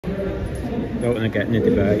Don't want to get in a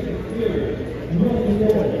debate.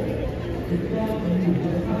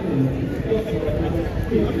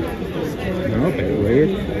 No, a bit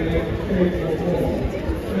weird.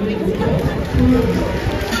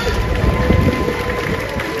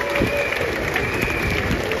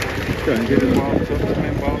 Go and give it warmed up,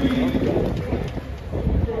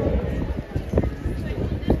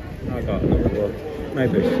 I got another one.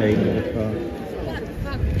 Maybe I've seen it before.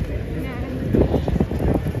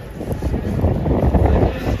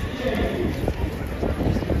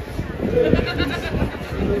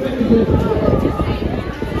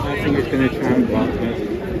 I think it's going to try and block me.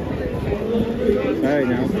 Very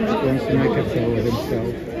now, he wants to make a fool of himself.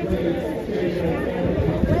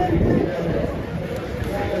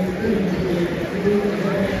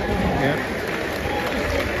 Yeah.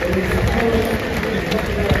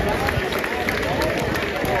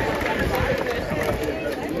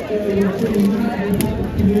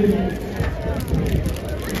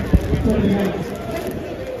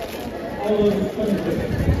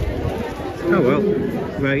 Oh well,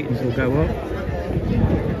 ratings will go up.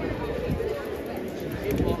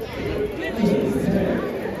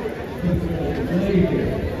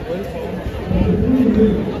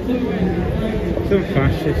 Some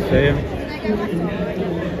fascists here.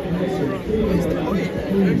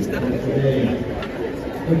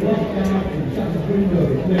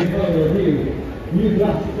 New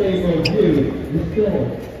glass stable view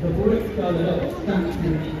restored. The bricks are the little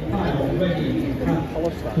statue pile ready to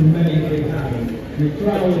pass to many big hands. We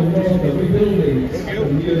travel the world of rebuilding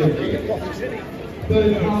community.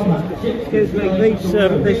 Excuse me,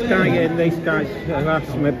 this guy and these guys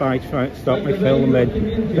harassed me by trying to stop me filming.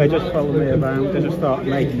 They just followed me around. I just thought I'd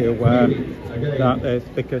make you aware that is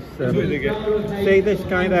because see this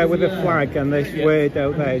guy there with the flag and this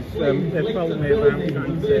weirdo there, they followed me around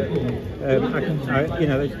trying to, you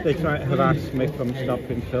know, they try to harass me from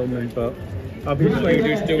stopping filming, but obviously you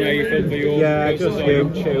just doing how you film for your just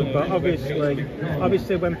YouTube, but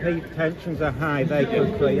obviously when people's tensions are high they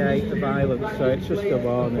can create the violence, so it's just a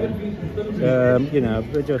warning. You know,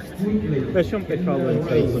 they shouldn't be following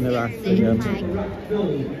people and harassing them.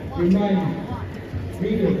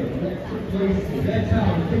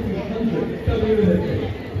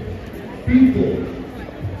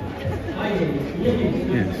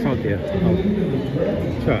 Yeah, sod you. I'll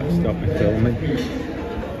try to stop me filming.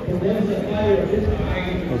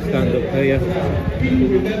 I'll stand up here.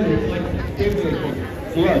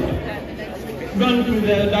 Run through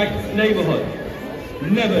their neighbourhood,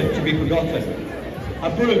 never to be forgotten. A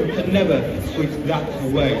bullet can never switch that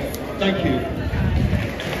away. Thank you.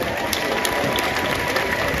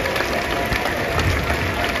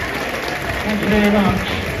 Thank you very much.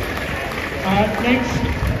 Next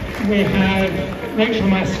we have Rachel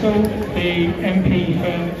Maskell, the MP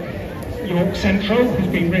for York Central,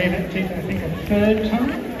 who's been re-elected, I think, a third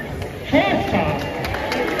time? Fourth time!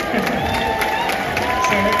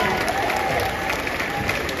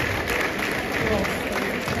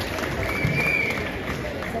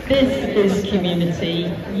 This is community.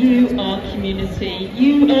 You are community.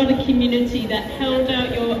 You are the community that held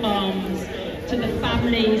out your arms to the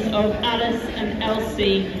families of Alice and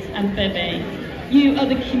Elsie and Bebe. You are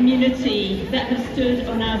the community that has stood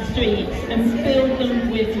on our streets and filled them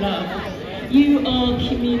with love. You are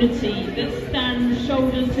community that stands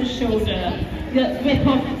shoulder to shoulder, that rip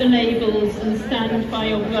off the labels and stand by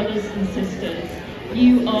your brothers and sisters.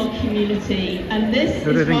 You are community, and this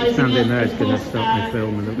is rising up there is going to across stop me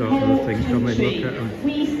filming. I've got other things coming. Look at them.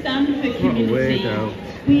 We stand for community.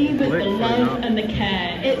 We with the love and the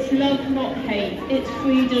care. It's love, not hate. It's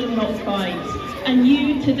freedom, not fight. And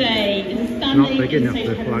you today is standing in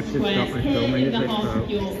St. Helens Square here in the heart of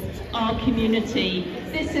York, our community.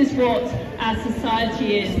 This is what our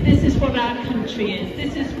society is. This is what our country is.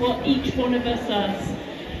 This is what each one of us is.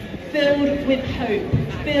 Filled with hope,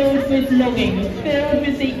 filled with longing, filled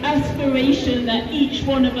with the aspiration that each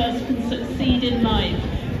one of us can succeed in life,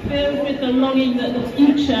 filled with the longing that the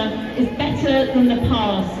future is better than the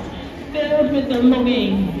past, filled with the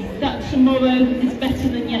longing that tomorrow is better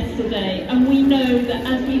than yesterday. And we know that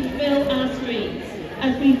as we fill our streets,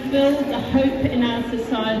 as we fill the hope in our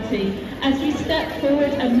society, as we step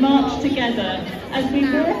forward and march together, as we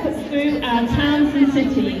walk through our towns and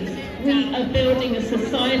cities, we are building a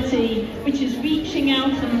society which is reaching out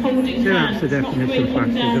and holding hands, not breaking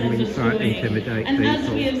down and destroying. And as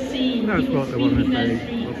we have seen, people sweeping their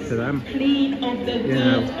streets, clean of the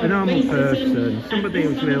dirt of racism somebody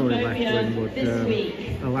who's really left-wing would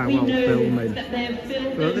allow all filming.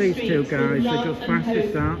 But these two guys, they're just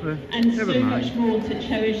fascists, aren't they? And Never so mind. much more to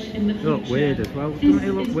cherish in the future. They look weird as well. Doesn't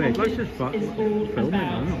it look weird? Let's just film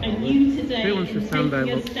it. And you today today wants to in stand there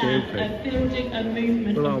taking and a look stand stupid, of building a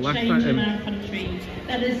movement well, I'll of laugh at change in him. our country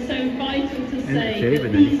that is so vital to Ain't say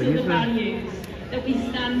achieving that these anything, are the is there? values that we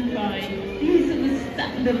stand by. These are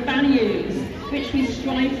the values which we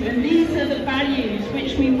strive for, and these are the values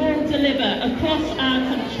which we will deliver across our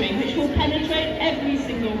country, which will penetrate every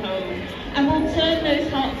single home, and will turn those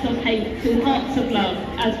hearts of hate to hearts of love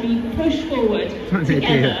as we push forward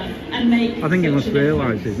together and make. I think he such must a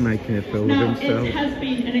realise difference. he's making a fool Now, of himself. it has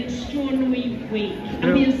been an extraordinary week,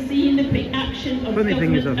 and we have seen the big action of Funny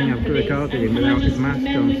thing is, I think government I've and recorded police, him and can I without his just mask on,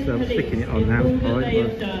 commend so the sticking it police on now for is all that they have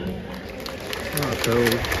pointless. done. Oh,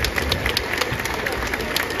 cool.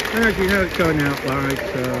 As you know, it's going out live,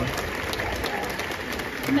 so...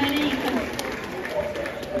 Many have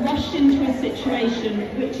rushed into a situation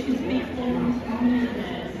which is beyond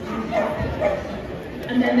theirs,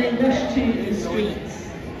 and then they rush to the streets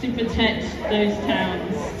to protect those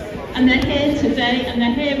towns. And they're here today, and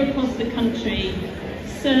they're here across the country,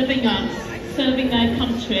 serving us, serving their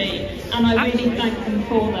country, and I really thank them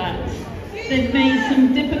for that. They've made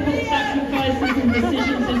some difficult sacrifices and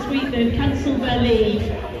decisions this week. They've cancelled their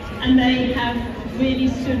leave, and they have really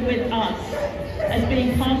stood with us as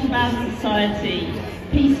being part of our society,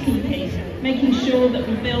 peacekeeping, making sure that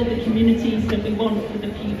we build the communities that we want for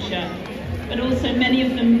the future. But also many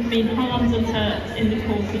of them have been harmed and hurt in the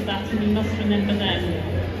course of that, and we must remember them,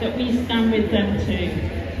 that we stand with them too.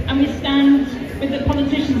 And we stand with the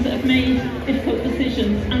politicians that have made difficult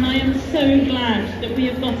decisions, and I am so glad that we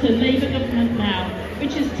have got a Labour government now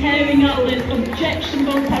which is tearing up those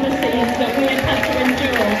objectionable policies that we have had to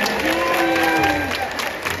endure.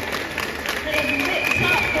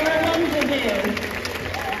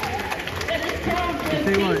 You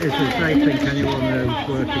see what it is, is they think anyone who's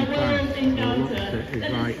working class or looks at it is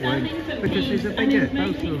right wing, because he's a bigot,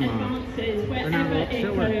 both of them are. And I look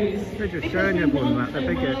silly. They're just showing everyone that they're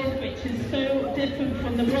bigots. Which is so different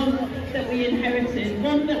from the one that we inherited,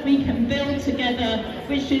 one that we can build together,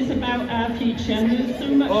 which is about our future, and there's so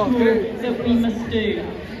much more that we must do.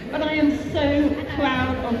 But I am so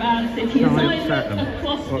proud of our city. As I look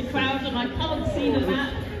across the crowd, and I can't see the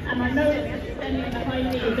map, and I know it's extending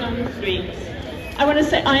behind me down the streets, I want to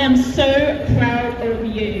say I am so proud of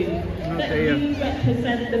you, that you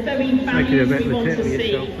represent the very values we want to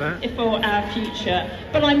see for our future.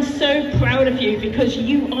 But I'm so proud of you because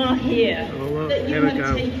you are here, that you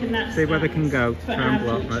have taken that see where they can go for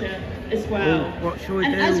our future as well. What shall we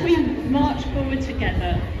do? And as we march forward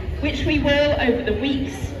together, which we will over the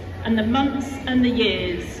weeks and the months and the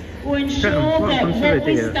years, will ensure that what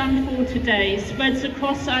we stand for today spreads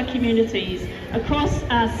across our communities, across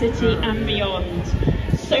our city and beyond.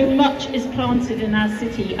 So much is planted in our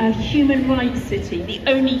city, a human rights city, the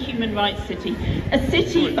only human rights city, a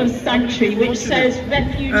city of sanctuary which says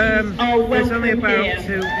refugees are welcome here.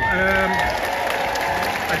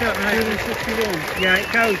 I don't know. Yeah,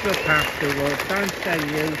 it goes up afterwards. Don't say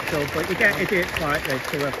useful, but you get idiots like this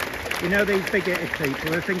who are, you know, these bigoted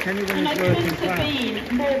people who think anyone who's working class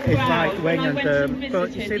is right wing, and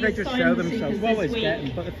but you see, they just show themselves. Well, it's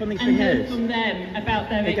getting. But the funny thing is, from them about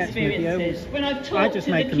their experiences. When I've talked I just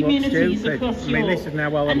to make the them look communities stupid. across I mean, this is now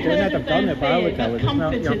well I'm doing it. I've done it about a go. It's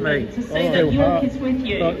not me. To say that York is with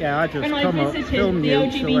you. But yeah, I just when come I up, visited film the you.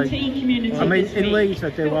 LGBT community I mean, this in week, Leeds I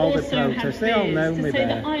do all the protests. They all know me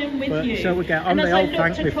there. But so we get on. They all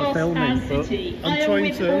thank me for filming. But I'm trying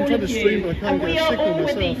to stream, but I can't get sick of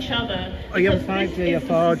myself. Each other. Are you on 5G or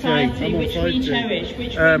 4G?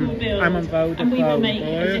 I'm on 5G. I'm on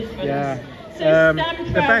Vodafone. Yeah. So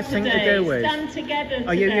the best thing to do is,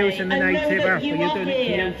 are you using the native app? Are you doing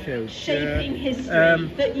it to YouTube? Shaping history,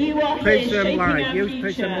 that you are Prism Live, use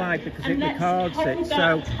Prism Live because it records it.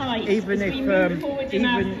 So even if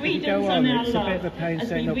you go on, it's a bit of a pain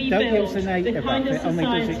saying, no, don't use the native app, it only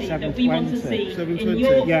does it 720.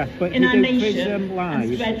 720. Yeah, but if you do Prism Live,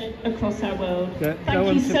 go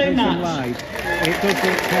on to Prism Live, it does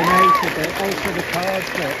it 1080, but also records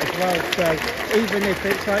it as well. So even if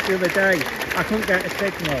it's like the other day, I couldn't get a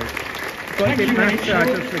signal, but it didn't matter, I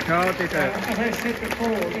just recorded it. As I said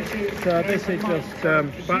before, this is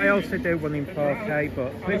just, but I also do one in 4K,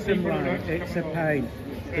 but Prism Live, it's a pain.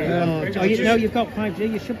 No, you've got 5G,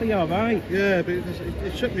 you should be alright. Yeah, but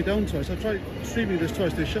it shut me down twice. I tried streaming this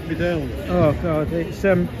twice, they shut me down. Oh god, it's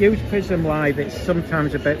use Prism Live, it's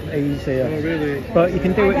sometimes a bit easier. Oh really? But you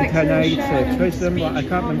can do it in 1080. Prism, I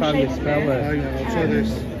can't remember how you spell it. I'll try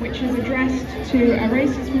this. Which is addressed to a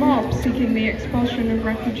racist mob seeking the expulsion of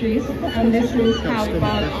refugees, and this is how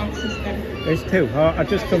God answers them. It's too hot. I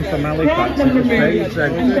just come from Halifax. Grant them removed,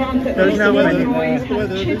 and grant that there's no boys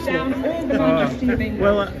have shut down all the majesty of England.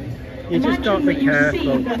 Well, You just got to be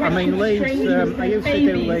careful. I mean, Leeds, I used to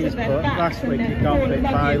do Leeds, but last week it got a bit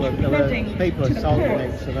violent. There were people assaulting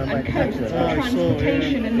it, so they went extra.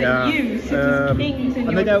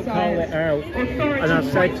 And they don't call it out. And I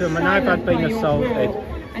said to them, and I've been assaulted.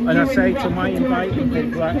 And I say to them, why inviting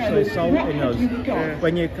people actually assaulting us?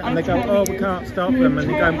 When you, and they go, oh, we can't stop them. And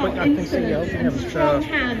they go, but I can see you helping them. So,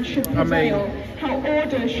 I mean,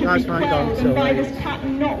 that's my gone to by this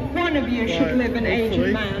pattern, not one of you should live an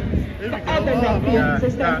aged man. For other ruffians,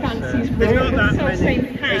 as their fancies grow, with self-same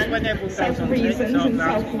hand, self-reasons and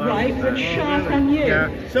self-right would sharp on you.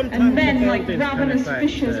 And men, like ravenous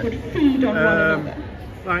fishes, would feed on one another.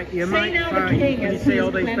 Like you might find, when you see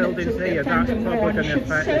all these buildings here, that's probably going to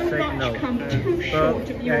affect the signal.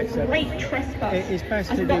 But it's best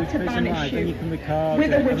to do prison live, then you can record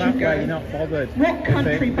it, and that way you're not bothered. What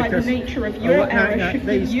country, by the nature of your error, should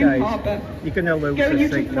these you days, harbour? you're going to lose the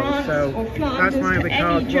signal, so that's why we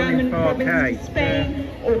record running 4K.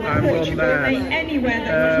 I'm on there.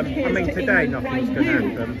 I mean, today nothing's going to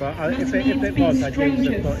happen, but if it was, I'd use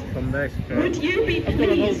the footage from this. Would you be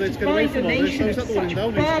pleased to find a nation of such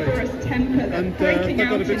barbarous temper that breaking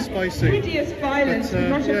out in hideous violence would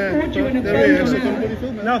not afford you an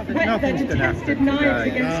abode? Nothing's going to happen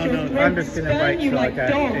today. I'm just going to wait till it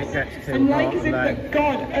gets too and like hot. as if that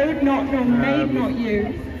God owed not nor made not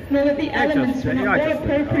you, nor that the elements were not all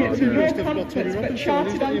appropriate to your comforts, but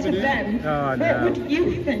chartered unto them, what would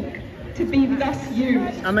you think to be thus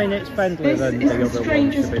used? I mean, it's friendlier than the other ones, to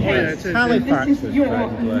be honest. This Halifax is was your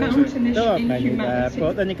friendly. mountainish There aren't many there, inhumanity.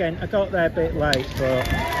 but then again, I got there a bit late, but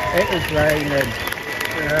it was raining.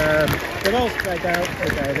 They're all spread out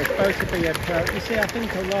today. They're supposed to be a crowd. You see, I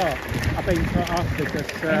think a lot have been put off because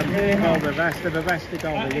all the rest have arrested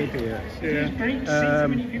all the idiots.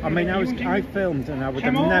 I mean, I filmed and I would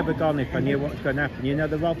have never gone if I knew what was going to happen. You know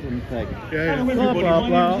the Rotherham thing. Blah blah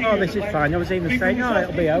blah. Oh, this is fine. I was even saying, oh,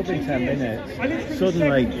 it'll be over in 10 minutes.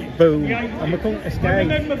 Suddenly, boom, and we couldn't escape.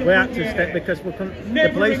 We had to stay because we couldn't. The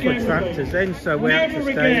police would trapped us in, so we had to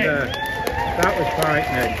stay there. That was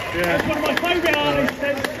frightening. That's one of my favourite artists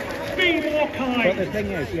says, be more kind. But the thing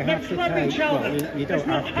is, you have to take, well, you don't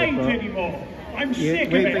have to, anymore. I'm sick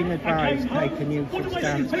of we've it. been advised take a neutral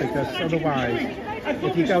stance because otherwise,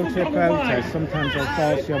 if you go to a protest, sometimes they'll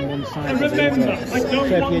force you on one side or the other. So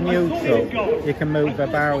if you're neutral, you can move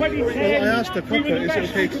about. Well, I asked the copper, is it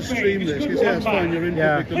okay to stream this? He said, yeah, it's fine, you're in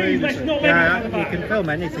public domain. Yeah, you can film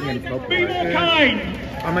anything in public. Be more kind.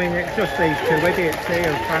 I mean, it's just these two idiots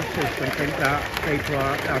here, fascists, and think that people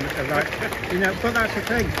are right. You know, but that's the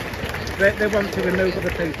thing. They want to remove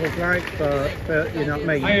other people's rights, but you know what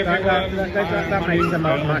I mean? That makes them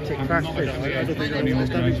automatic fascists.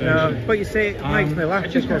 But you see, it makes me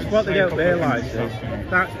laugh because what they don't realise is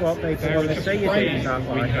that's what people want to see you doing that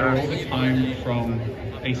like that. All the time from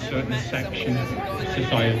a certain section of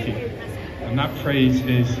society, and that phrase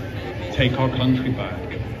is "take our country back."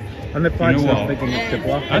 And the flag's not big enough to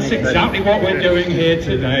block. That's anything. exactly what we're doing here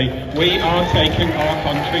today. We are taking our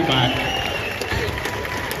country back.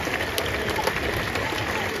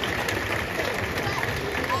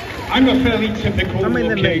 I'm a fairly typical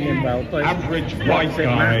looking, average white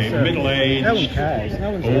guy, middle-aged, no one cares,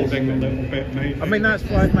 no one's balding a listening. little bit maybe. I mean, that's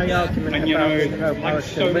like my argument And, you about know, the like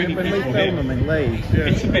pro-Palestine. so many When we people film here, them in Leeds,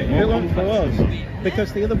 it's a bit more they want for us.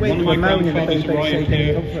 Because the other week they were moaning that grandfathers BBC right didn't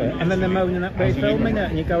here. cover it, and then they're moaning that we're filming it,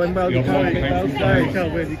 and you're going, well, you can't be both ways.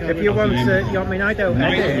 You If you want to, you know what I mean, I don't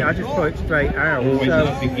edit it, I just put it straight out. So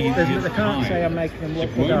they can't say I'm making them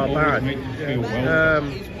look good or bad.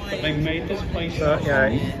 But they made this place. But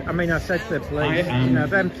yeah, I mean, I said to the police, you know,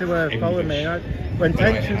 them to follow me. When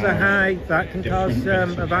tensions are high, that can cause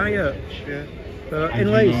a riot. But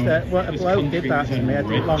in Leeds, what a bloke did that to me. I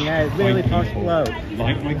had long hair, really posh bloke.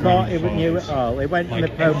 Thought he knew it all. He went in the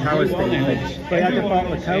pro-Palestine thing, but he had a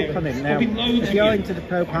bottle of Coke on him. Now, if you're into the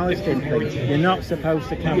pro-Palestine thing, you're not supposed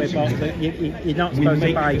to carry bottles. You're not supposed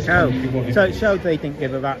to buy Coke. So it showed they didn't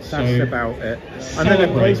give a rat's ass about it. And then the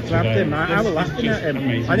police grabbed him. I was laughing at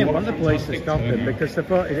him. I didn't want the police to stop him because they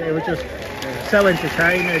thought it was just so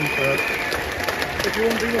entertaining. But if you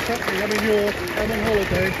wonder what's happening, I mean, I'm on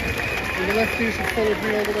holiday. And the lefties have followed me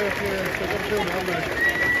all the way up here, so I've got to film it, haven't I?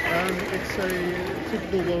 And it's a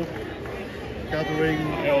typical gathering.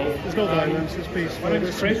 There's no violence, there's peaceful.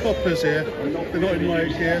 There's some coppers here, they're not in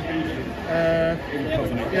like here.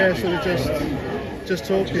 Yeah, so they're just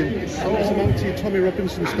talking. And there's some anti-Tommy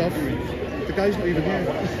Robinson stuff. The guy's not even here.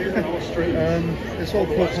 It's all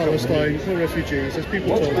pro-Palestine, pro-refugees, there's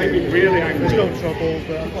people talking. There's no trouble,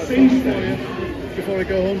 but I'm quite pleased for you. Before I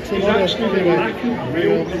go home tomorrow. There's actually lacking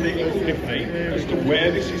real political debate as to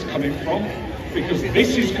where this is coming from. because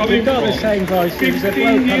this is coming We've got from the same voice. There's a bloke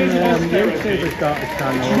on YouTube who's got a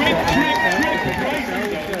channel.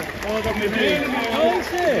 Oh,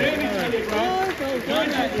 is it?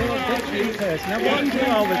 I watch you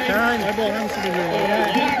all the time. I'm all handsome in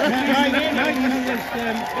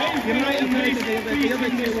you might have heard of the other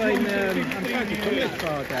two when I'm trying to put this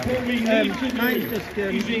far down. Mine's just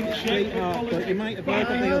sweetheart, but you might have heard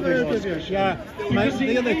of the other ones. Yeah,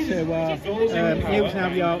 the other two are News Now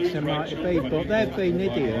Yorks and Might Be, but they've been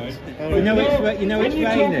idiots. You know it's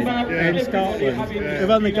raining in Scotland.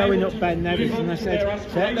 They're only going up Ben Nevis, and I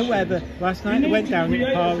said, check the weather. Last night they went down, it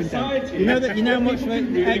was pouring down. You know how much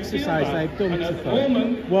exercise they've done to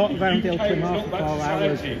them? Walk around Hill Climar for 4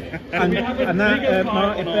 hours, and that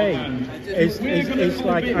Marty B is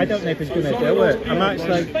like, I don't know if he's going to do it.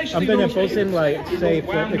 I'm going to buzz him later to see if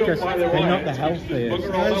because they're not the healthiest.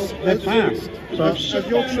 They're fast, but has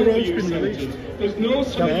Yorkshire Road's been released?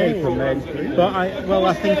 okay from then. But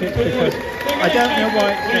I think it's because I don't know what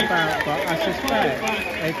it's about, but I suspect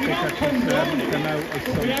it's because the note is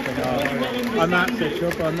something or, and that's the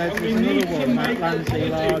trouble. And there's another one, that Lansley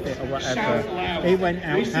Lardit or whatever. He went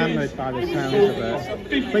out hammered by the sounds of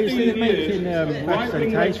it. But you see, they're making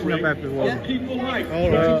representation of everyone. You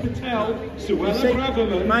see,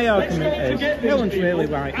 my argument is no one's really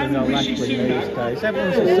right wing or left wing these days.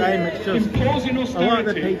 Everyone's the same. It's just a lot of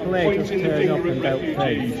the people here just turn up and don't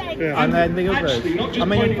think. And then the others, I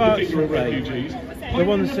mean, unfortunately, the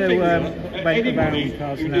ones who went around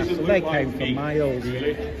causing that, so they came from miles.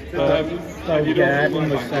 So yeah, everyone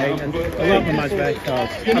was saying, and a lot of them had red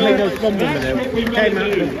cards. I mean, there was one woman who came out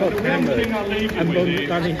of the pub hammered and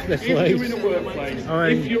gone into the slaves.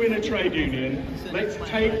 If you're in a trade union, let's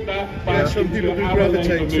take that back. Some people do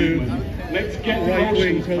gravitate to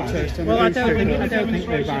right-wing protest. Well, I don't think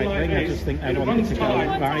they're right-wing. I just think they wanted to go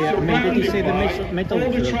riot. I mean, did you see the middle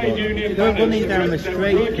of the book? They were running down the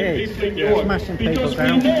street, kids, smashing people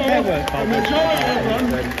down. They weren't bothered.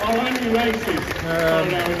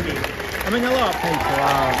 I mean, a lot of people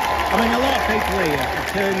are. I mean, a lot of people here have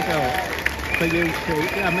turned up for YouTube,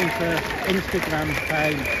 I mean, for Instagram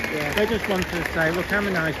page. Yeah. They just want to say, look, I'm a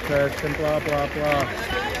nice person, blah, blah, blah.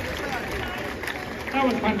 That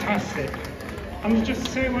was fantastic. And there's just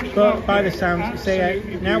so much. But by the sounds, see,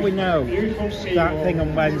 now we know that thing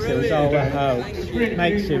on Wednesday was all a hoax.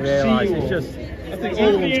 Makes you realise it's just. I think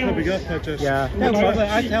all the ones coming up are just. Yeah, don't bother.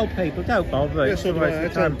 I tell people, don't bother. Yeah, so I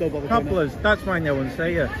tell them, don't bother. Cobblers, that's why no one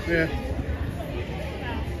see you. Yeah.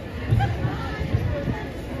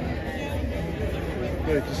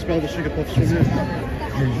 Wait, to smell the sugar puffs from here.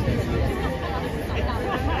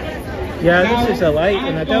 Yeah, this is a late,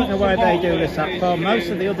 and I don't know why they do this at 4. Most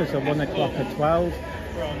of the others are 1 o'clock or 12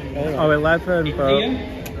 or 11, but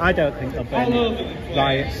I don't think there'll be any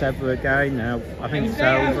riots ever again now. I think it's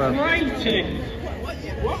over.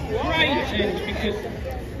 Frightened because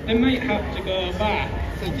they might have to go back.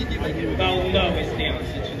 They'll know is the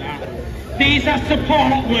answer to that. These are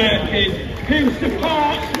support workers who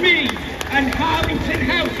support me and Harlington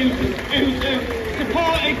House who's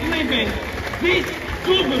supported living. This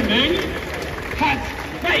government has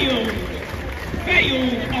failed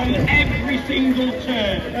on every single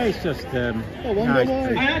turn. It's just nice.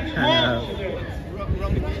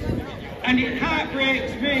 And it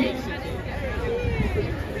heartbreaks me.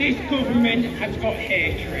 This government has got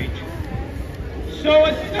hatred. So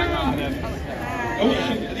a stand.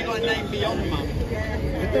 Have you got a name beyond mum?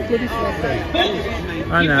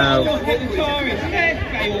 I know. They've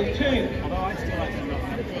failed too.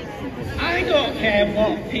 I don't care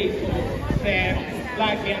what people say,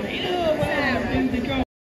 like, oh, well, do the job.